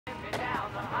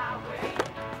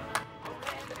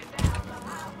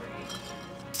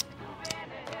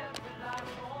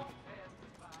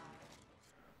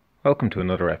Welcome to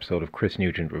another episode of Chris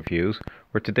Nugent Reviews,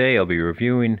 where today I'll be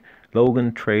reviewing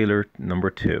Logan trailer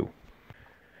number 2.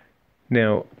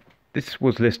 Now, this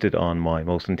was listed on my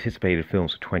most anticipated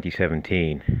films of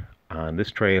 2017, and this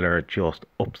trailer just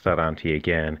ups that ante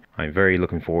again. I'm very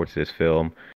looking forward to this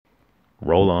film.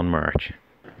 Roll on March.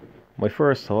 My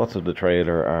first thoughts of the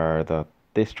trailer are that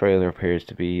this trailer appears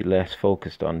to be less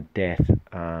focused on death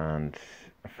and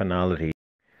finality.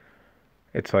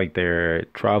 It's like they're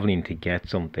traveling to get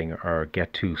something or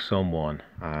get to someone,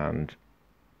 and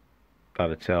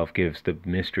that itself gives the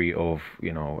mystery of,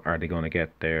 are they going to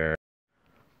get there?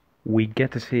 We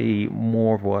get to see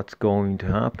more of what's going to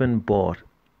happen, but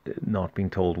not being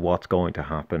told what's going to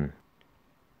happen.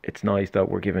 It's nice that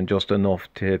we're given just enough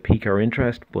to pique our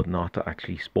interest, but not to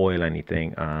actually spoil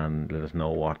anything and let us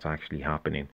know what's actually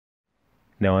happening.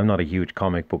 Now, I'm not a huge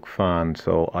comic book fan,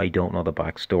 so I don't know the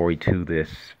backstory to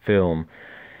this film.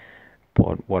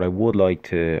 But what I would like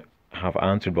to have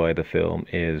answered by the film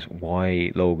is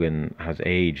why Logan has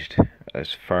aged.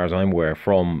 As far as I'm aware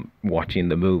from watching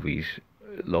the movies,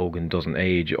 Logan doesn't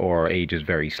age or ages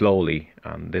very slowly.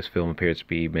 And this film appears to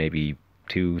be maybe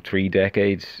 2-3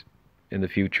 decades in the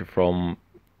future from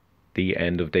the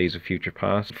end of Days of Future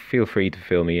Past. Feel free to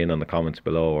fill me in on the comments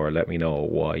below or let me know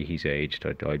why he's aged.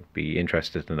 I'd be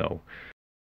interested to know.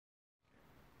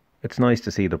 It's nice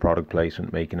to see the product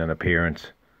placement making an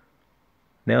appearance.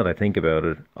 Now that I think about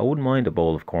it, I wouldn't mind a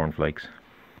bowl of cornflakes.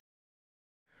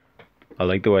 I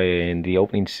like the way in the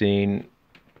opening scene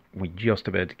we just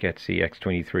about to get to see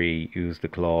X-23 use the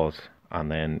claws and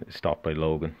then stopped by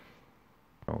Logan.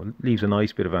 It leaves a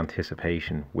nice bit of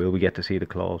anticipation. Will we get to see the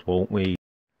claws? Won't we?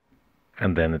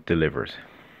 And then it delivers.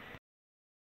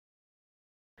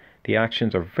 The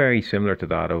actions are very similar to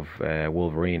that of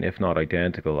Wolverine, if not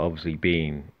identical, obviously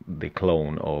being the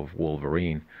clone of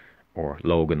Wolverine, or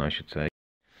Logan I should say.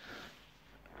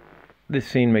 This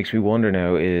scene makes me wonder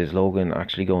now, is Logan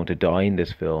actually going to die in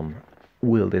this film?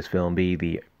 Will this film be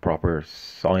the proper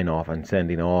sign-off and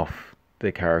sending off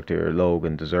the character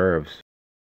Logan deserves?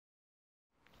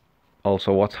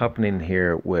 Also, what's happening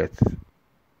here with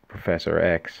Professor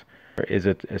X? Is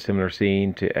it a similar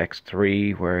scene to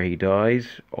X3 where he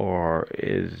dies, or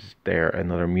is there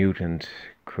another mutant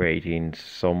creating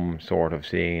some sort of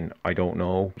scene? I don't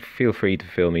know. Feel free to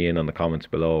fill me in on the comments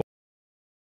below.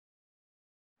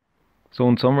 So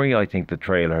in summary, I think the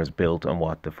trailer has built on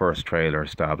what the first trailer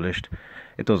established.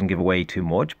 It doesn't give away too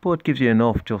much, but gives you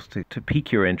enough just to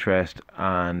pique your interest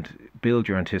and build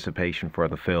your anticipation for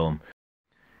the film.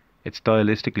 It's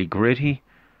stylistically gritty,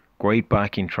 great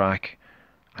backing track,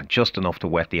 and just enough to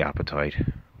whet the appetite.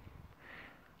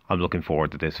 I'm looking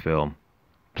forward to this film.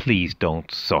 Please don't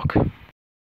suck.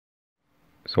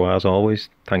 So as always,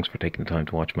 thanks for taking the time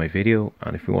to watch my video,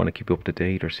 and if you want to keep up to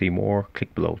date or see more,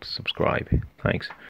 click below to subscribe. Thanks.